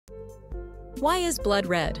Why is blood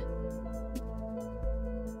red?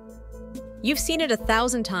 You've seen it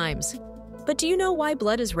 1,000 times, but do you know why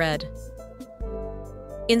blood is red?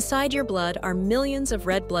 Inside your blood are millions of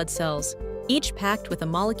red blood cells, each packed with a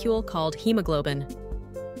molecule called hemoglobin.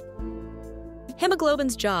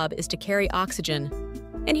 Hemoglobin's job is to carry oxygen,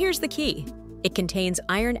 and here's the key: it contains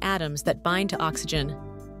iron atoms that bind to oxygen.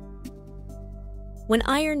 When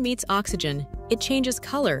iron meets oxygen, it changes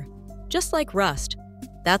color, just like rust.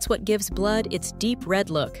 That's what gives blood its deep red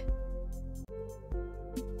look.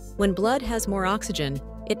 When blood has more oxygen,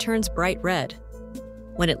 it turns bright red.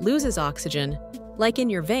 When it loses oxygen, like in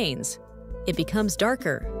your veins, it becomes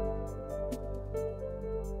darker.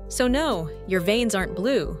 So no, your veins aren't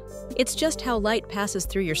blue. It's just how light passes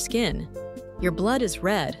through your skin. Your blood is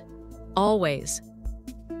red, always.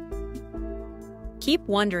 Keep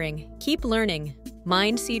wondering, keep learning.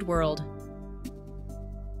 MindSeedWorld.